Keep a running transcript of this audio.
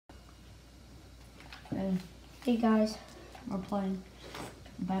Hey, Hey guys. we're playing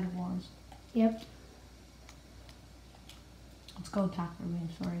Bedwars. Yep. Let's go attack their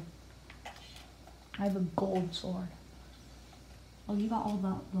base, sorry. I have a gold sword. Oh, you got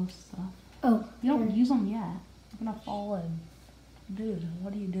all those stuff. Oh. You don't here. use them yet. You're gonna fall in. Dude,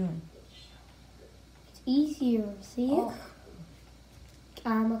 what are you doing? It's easier, see? Oh.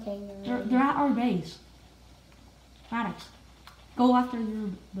 I'm okay. They're at our base. Maddox, go after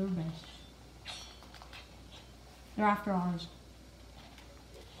their base. They're after ours.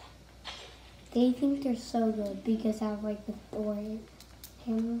 They think they're so good because I have like the Thor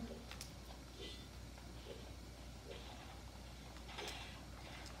hammer.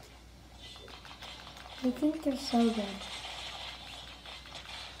 They think they're so good.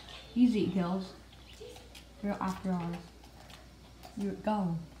 Easy kills. They're after ours. You're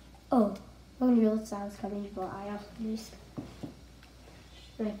going. Oh, I didn't realize I was coming, but I also missed.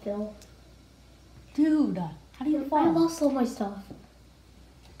 And I fell. Dude, how do you I fall? lost all my stuff.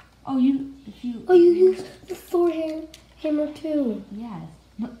 Oh, if you. Oh, you used the Thor hammer too. Yes,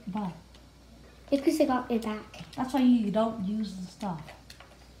 but It's because I got it back. that's why you don't use the stuff.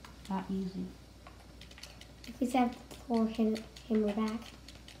 That easy. Because I have the Thor hammer back.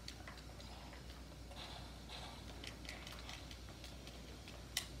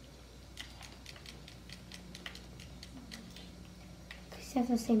 Because I have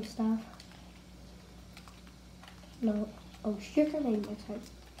the same stuff. No. Oh, you're coming next time.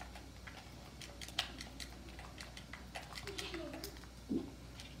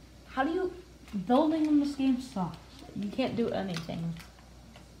 How do you building in this game sucks? You can't do anything.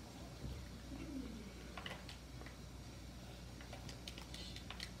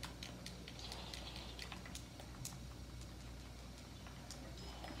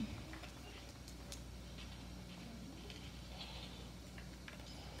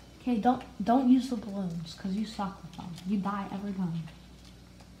 Okay, don't use the balloons because you suck with them. You die every time.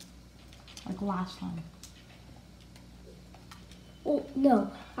 Like last time. Oh,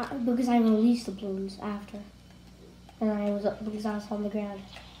 no. Because I released the balloons after. And because I was on the ground.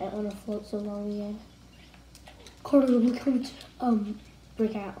 I don't want to float so long again. Carter, look how much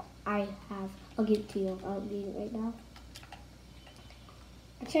brick I have. I'll give it to you. I don't need it right now.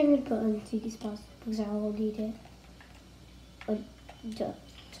 Actually, I'm going to put it on sticky spots because I will need it. But just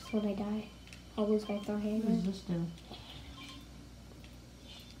when I die, I'll lose my Thor What hammer. does this do?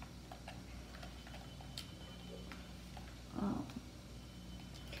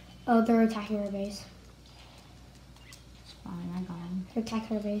 Oh, they're attacking our base. It's fine, I got him. They're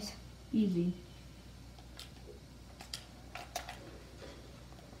attacking our base. Easy.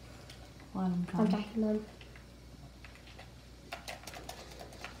 Let him I'm come. attacking them.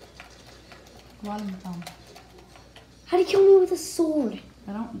 Let him come. How did you kill me with a sword?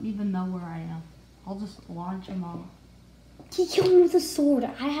 I don't even know where I am. I'll just launch him off. He killed me with a sword.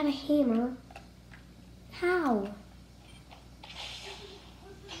 I had a hammer. How?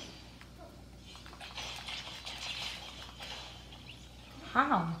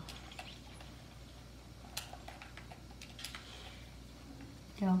 How?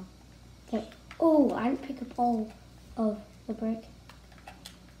 Go. Okay. Oh, I didn't pick up all of the brick.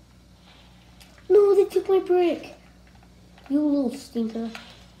 No, they took my brick. You little stinker.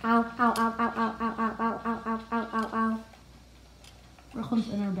 Ow, ow, ow, ow, ow, ow, ow, ow, ow, ow, ow, ow, ow. Brooklyn's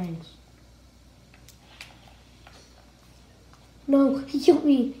in our base. No, he killed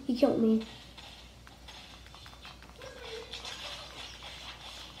me. He killed me.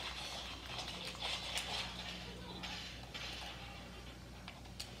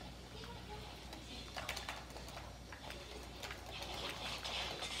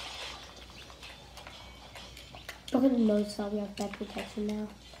 Brooklyn knows that we have bad protection now.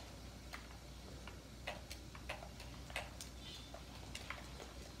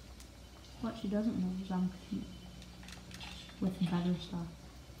 What she doesn't know is I'm cute with better stuff.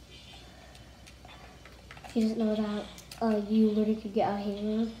 She doesn't know that you literally could get a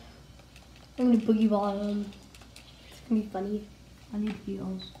hammer. I'm gonna boogie ball him. It's gonna be funny. I need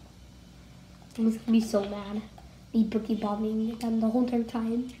heals. I'm just gonna be so mad. Me boogie bombing them the whole entire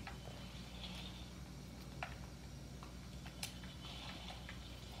time.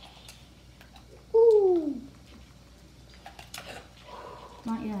 Ooh.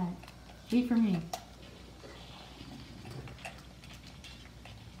 Not yet. Wait for me.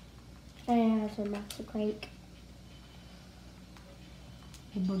 I have some master crank.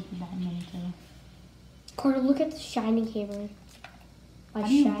 The boogie bomb them too. Carter, look at the shining hammer. My How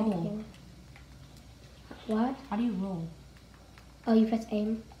do you shining roll? hammer. What? How do you roll? Oh, you press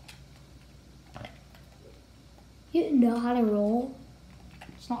aim. You didn't know how to roll?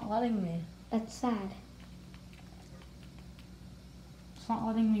 It's not letting me. That's sad. It's not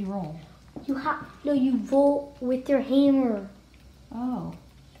letting me roll. You roll with your hammer. Oh.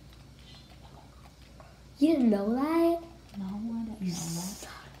 You didn't know that? No, I didn't know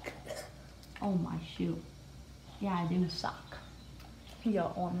that. Oh my shoot. Yeah, I do suck. You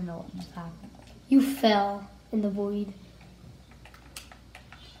don't want to know what just happened. You fell in the void.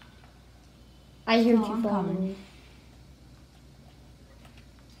 I heard No, you I'm fall. coming.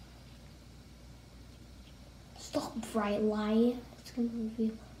 Stop, bright light. It's gonna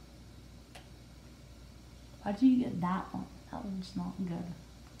reveal. Why'd you get that one? That one's not good.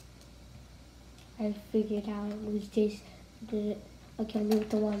 I figured out it was Jason did it. Okay, me with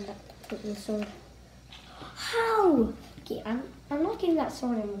the one that with the sword. How? Okay, I'm not getting that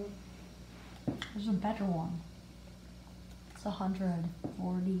sword anymore. There's a better one. It's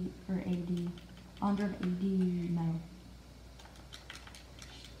 140 or 80. 180, no.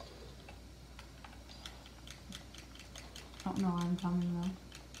 Oh no, I'm coming though.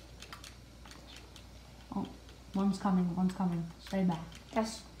 Oh, one's coming. Stay back.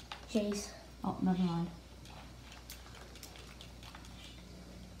 That's Jace. Oh, never mind.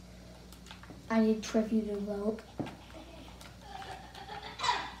 I need tribute to vote.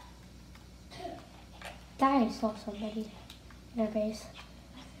 I saw somebody in our base.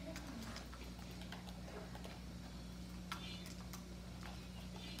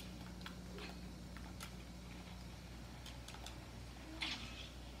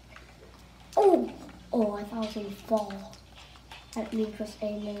 Oh, I thought I was gonna fall. That means just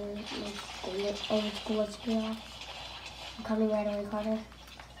aiming and glitch me off. I'm coming right away, Carter.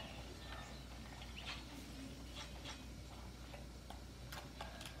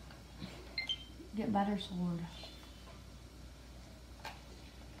 Get better sword.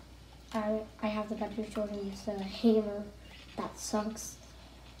 I have the better sword and it's a hammer. That sucks.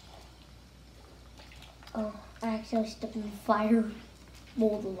 Oh, I actually stepped in fire.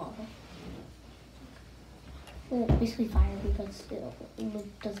 Mold of lava. Well, basically fire because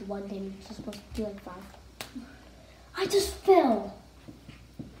it does one damage. It's supposed to do like 5. I just fell.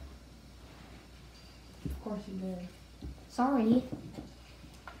 Of course you did. Sorry.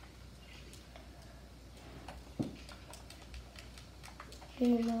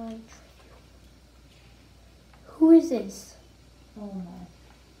 Who is this? Oh no.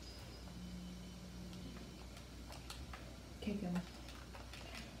 Kick him.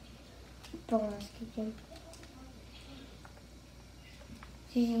 Don't ask him.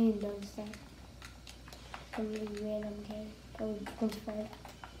 She didn't notice that. Some random game. That was conspired.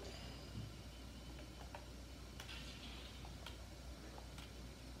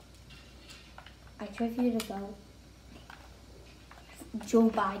 I tried for you to vote. Joe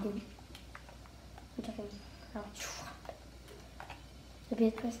Biden. I'm talking about Trump. The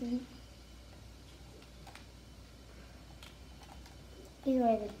big president. Either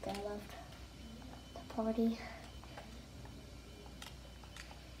way, this guy left the party.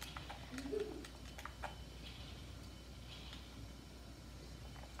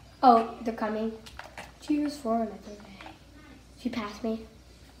 Oh, they're coming. Cheers for him, I think. She passed me.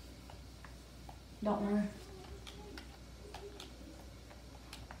 Don't worry.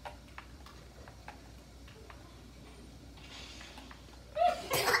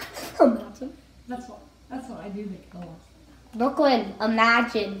 Imagine. That's what I do to kill us. Brooklyn,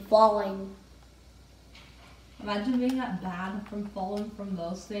 imagine falling. Imagine being that bad from falling from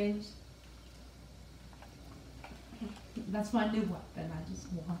those things. That's my new weapon. I just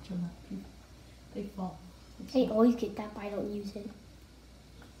watch them at people. They fall. I always get that, but I don't use it.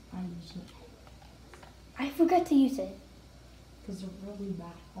 I use it. I forgot to use it. Because they're really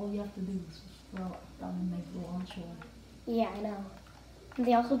bad. All you have to do is just throw it at them and make the launch one. Yeah, I know. And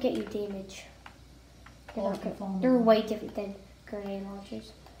they also get you damage. They're They're way different than grenade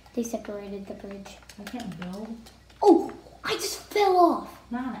launchers. They separated the bridge. I can't build. Oh, I just fell off.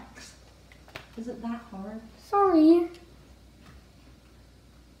 Maddox. Is it that hard? Sorry.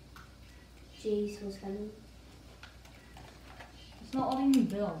 Jace was coming. It's not letting me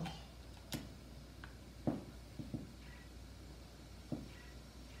build.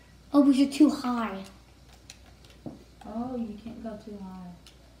 Oh, but you're too high. Oh, you can't go too high.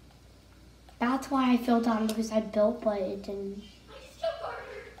 That's why I fell down because I built, but it didn't.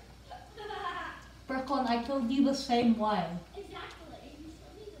 Brooklyn, I killed you the same way. Exactly. You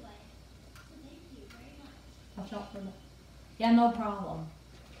still need the way. So thank you very much. Watch out for that. Yeah, no problem.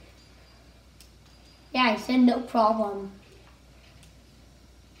 Yeah, I said no problem.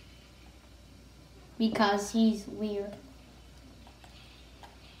 Because he's weird.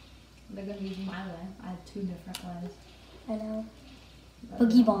 They're gonna use my way. I have 2 different ways. I know. But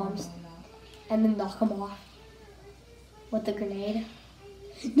Boogie I don't bombs. know that. and then knock them off with the grenade.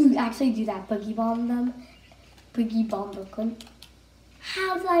 No, actually do that. Boogie bomb them. Boogie bomb Brooklyn.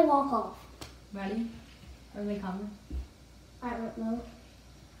 How did I walk off? Ready? Are they coming? I don't know.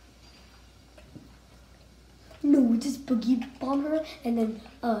 No, just boogie bomb her and then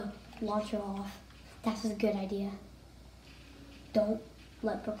launch her off. That's a good idea. Don't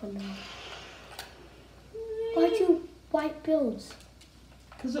let Brooklyn know. Why'd you wipe builds?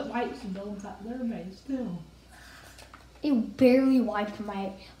 Because it wipes the builds at their base too. It barely wiped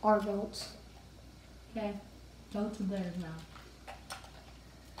our builds. Okay, go to theirs now.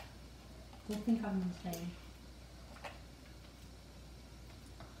 Don't think I'm insane.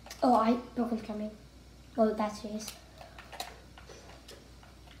 Oh, Brooklyn's coming. Oh, that's Jace.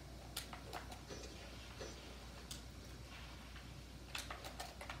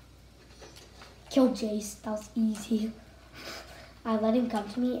 Killed Jace. That was easy. I let him come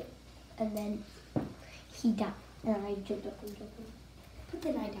to me, and then he died. And I jumped up and jumped up. But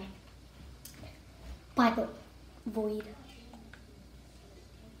then I died. By the void.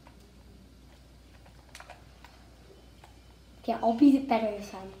 Okay, I'll be better this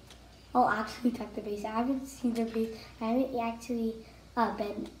time. I'll actually check the base. I haven't seen their base. I haven't actually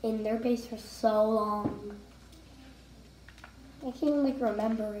been in their base for so long. I can't even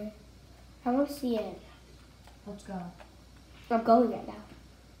remember it. I want to see it. Let's go. I'm going right now.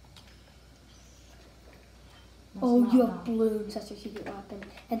 Oh, you have balloons. That's your secret weapon.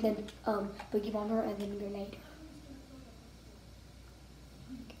 And then boogie bomber and then grenade.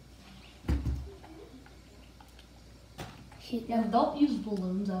 Yeah, don't use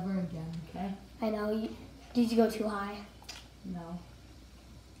balloons ever again, okay? I know. Did you go too high? No.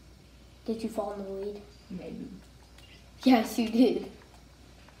 Did you fall in the void? Maybe. Yes, you did.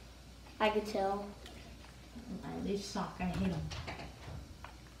 I could tell. They suck. I hate them.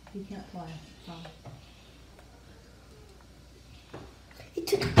 You can't play. So. It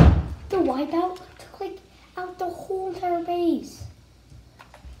took the wipeout took out the whole entire base.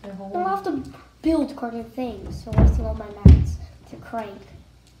 I don't have to build Carter things, so wasting all my mats to crank.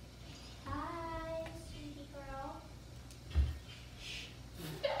 Hi, sweetie girl.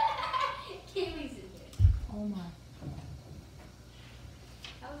 Kaylee's in here. Oh my.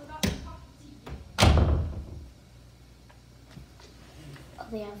 I was about to talk to you. Oh,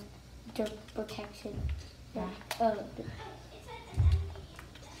 they have dirt protection. Yeah. It said an enemy.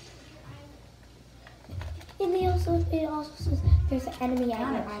 And it also says there's an enemy at your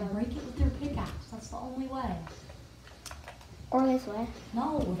Alex, island. break it with their pickaxe. That's the only way. Or this way.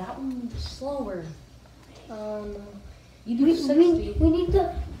 No, that one's slower. Oh no. You do We 60. need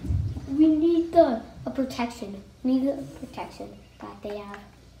the protection. We need the protection that they have.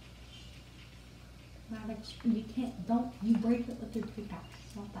 Alex, you can't. You break it with your pickaxe.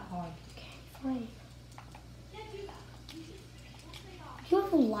 It's not that hard. Okay, fine. Do you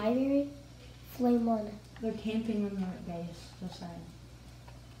have a library? Flame one. They're camping in their base. Just saying.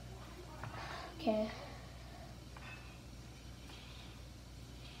 Okay.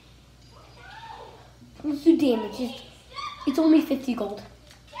 Let's do damage. It's only 50 gold.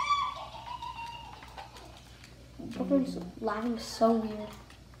 Brooklyn's laughing so weird.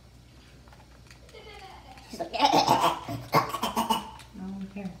 She's like, No, I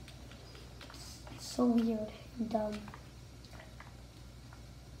don't care. so weird and dumb.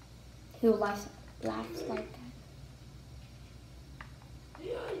 Who laughs like that?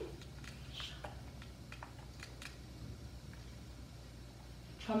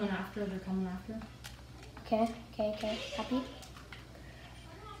 Coming after. They're coming after. Okay. Happy?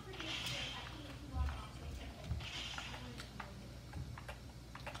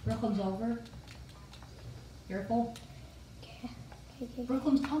 Brooklyn's over. Careful. Okay.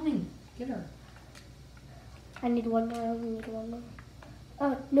 Brooklyn's coming. Get her. I need one more. We need one more.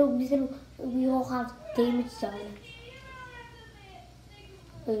 Oh no, we all have damage done.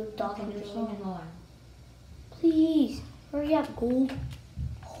 Oh, dog Okay, and you're still join. on the line. Please, hurry up, gold.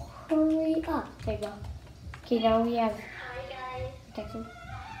 Hurry up. There you go. Okay, now we have Hi, guys. protection.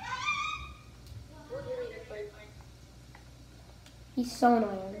 We'll do later for it. He's so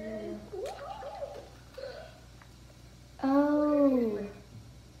annoying. Oh.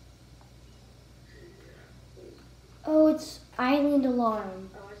 Oh, it's island alarm.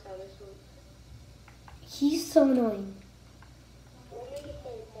 Oh, I saw this one. He's so annoying. We'll make it for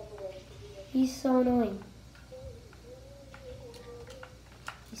multiple. He's so annoying.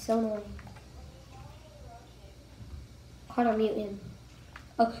 He's so annoying. Carter, mute him.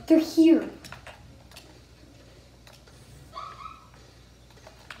 Oh, they're here.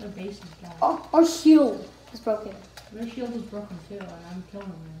 Their base is down. Oh, our shield is broken. Their shield is broken too, and I'm killing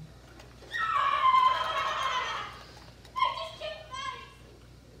them.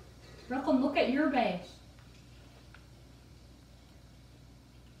 Look at your base.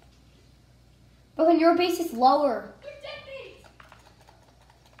 Brooklyn, your base is lower. They're dead baits.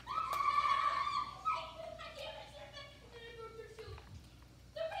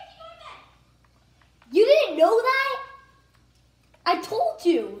 They're breaking our bed. You didn't know that? I told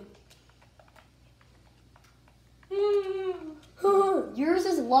you. Yours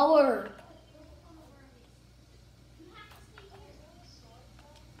is lower.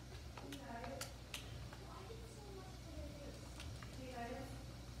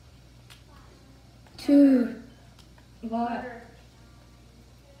 Dude. What?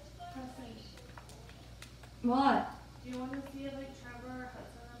 What? Do you want to see if like Trevor or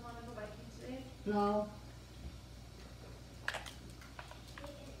Hudson want to go biking today? No.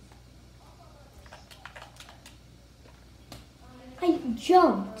 I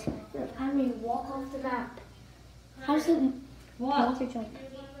jumped. I mean, walk off the map. How does it What? water jump?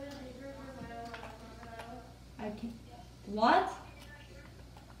 I can't. What?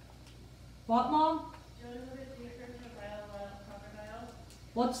 What, Mom? Do you want to go to Creeper to buy a crocodile?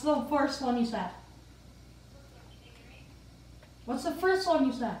 What's the first one you said? What's the first one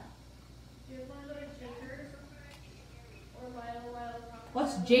you said? Do you want to go to Shakers or buy a crocodile?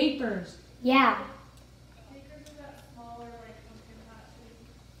 What's Japers? Yeah. Shakers is that smaller like pumpkin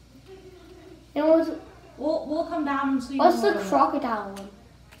patch. And what's We'll come down and see. the more. crocodile one?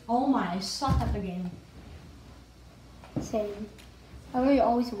 Oh my, I suck at the game. Same. I really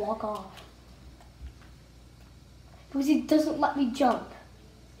always walk off. Because it doesn't let me jump.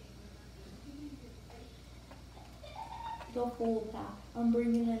 Go full path. I'm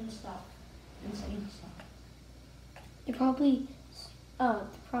bringing in stuff. Insane stuff. They're probably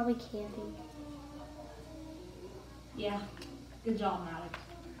camping. Yeah. Good job, Maddox.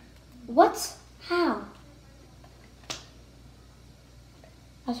 What? How?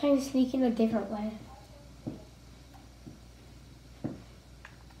 I was trying to sneak in a different way.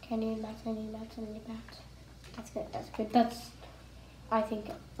 Okay, I need max, I need max, I need max. That's good, that's good. That's, I think,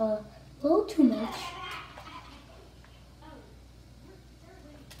 a little too much.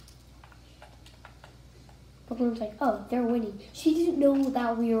 Brooklyn's like, oh, they're winning. She didn't know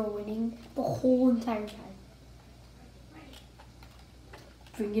that we were winning the whole entire time.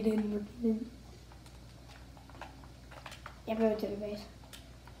 Bring it in, bring it in. Yeah, bring it to the base.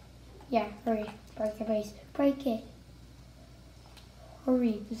 Yeah, hurry. Break the base. Break it.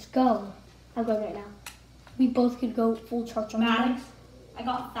 Hurry, let's go. I'm going right now. We both could go full charge on Maddox, I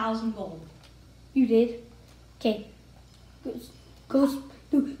got 1,000 gold. You did? Okay.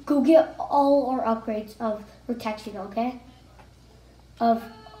 Go get all our upgrades of protection, okay?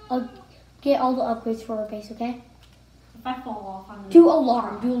 Get all the upgrades for our base, okay? If I fall off, I'm gonna Do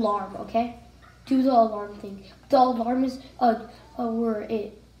alarm, okay? Do the alarm thing. The alarm is where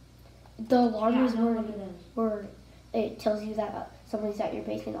it. The alarm Yeah, is I know where what it is. where it tells you that somebody's at your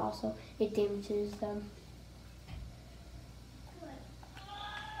base, and also it damages them.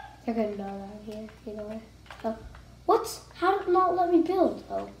 They're gonna know that here, you know what? Oh, what? How did it not let me build?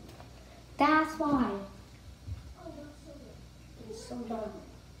 Oh, that's why. It's so dumb.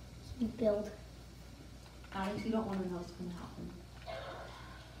 So you build. Alex, you don't want to know what's gonna happen.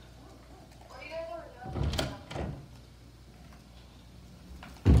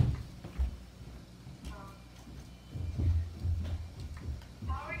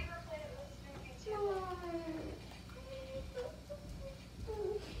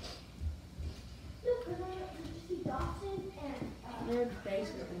 Their base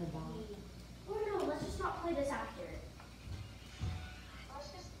is gonna bomb. Or no, let's just not play this after.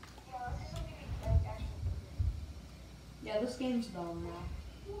 Yeah, this game's dumb now.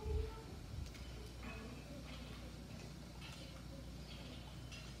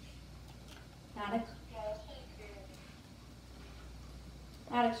 Maddox?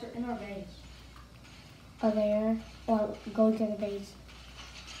 Maddox, you're in our base. Oh, there. Or go to the base.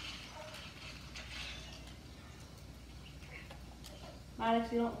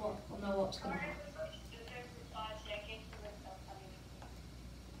 Maddox, you don't know what's gonna happen.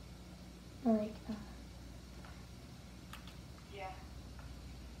 Like,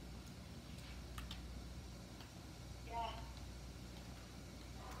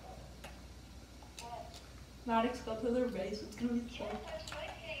 Maddox, go to their base. It's gonna be so.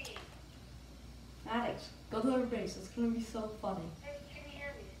 Maddox, go to their base. It's gonna be so funny.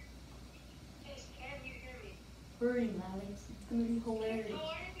 Hurry, Maddox. It's gonna be hilarious.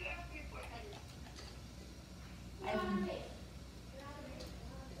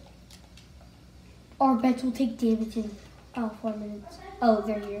 our beds will take damage in 4 minutes. Oh,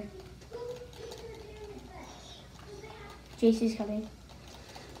 they're here. JC's coming.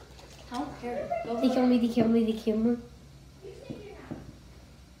 I don't care. Go They kill me, they kill me, they kill me.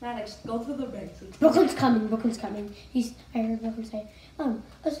 Maddox, go through the breaks. Brooklyn's coming, Brooklyn's coming. I heard Brooklyn say,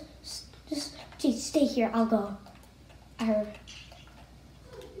 just stay here, I'll go. I heard.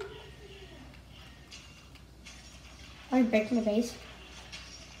 Are you breaking the base?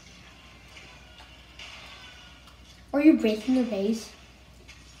 Are you breaking the base?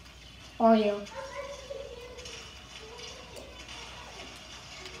 Are you?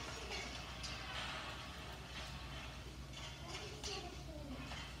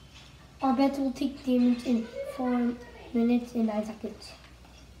 Our bet will take damage in 4 minutes and 9 seconds.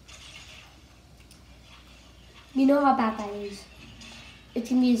 You know how bad that is. It's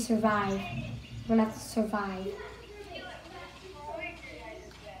gonna be to survive. We're gonna have to survive.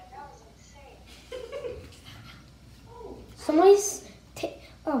 Somebody's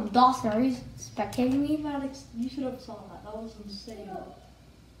Dawson, are you spectating me? Maddox, you should have saw that. That was insane.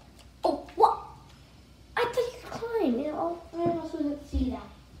 Oh, what? I thought you could climb. You know, I also didn't see that.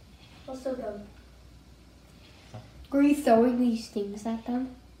 That's so dumb. Were you throwing these things at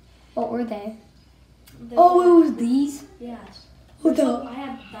them? What were they? Oh, it was these? Yes. What the? I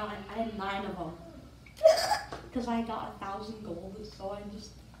had 9 of them. Because I got 1,000 gold, so I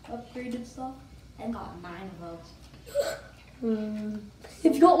just upgraded stuff and got 9 of those.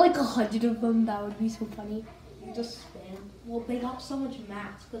 If you got like 100 of them, that would be so funny. You just spam. Well, they got so much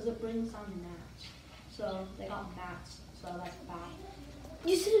mats because it brings down mats. So they got mats, so that's bad.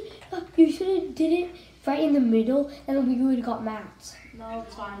 You should have did it right in the middle, and then we would have got mats. No,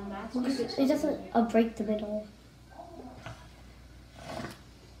 it's fine. Mats. Because it doesn't break the middle.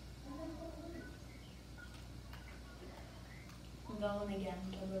 I'm going again,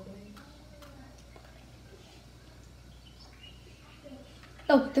 probably.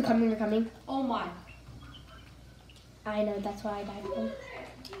 Oh, they're coming, they're coming. Oh my. I know, that's why I died from.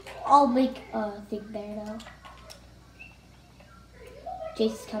 I'll make a thing there now.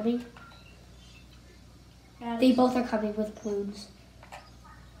 Jace's coming. Yeah, They both are coming with balloons.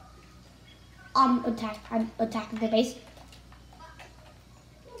 I'm attacking the base.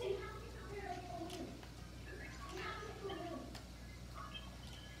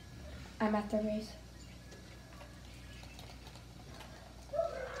 I'm at their base.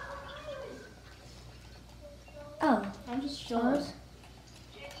 Oh, I'm just chilling. ours?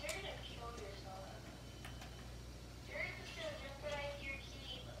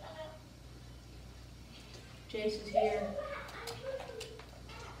 Jace is here.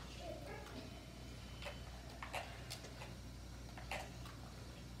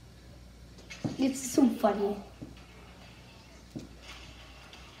 It's so funny.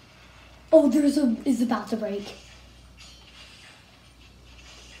 Oh, is about to break.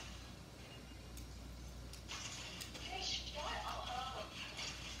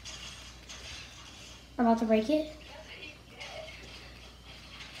 I'm about to break it.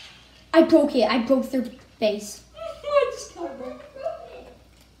 I broke it. I broke their base. I just got broke.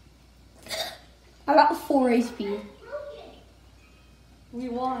 I got 4 HP. We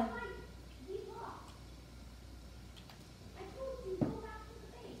won.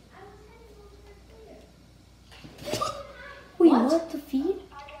 Wait, What? what? The feed?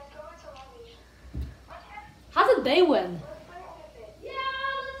 How did they win?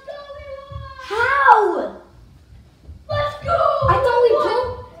 How? Let's go!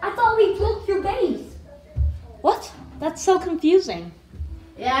 I thought we broke your base. What? That's so confusing.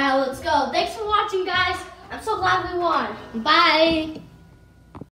 Yeah, let's go. Thanks for watching, guys. I'm so glad we won. Bye.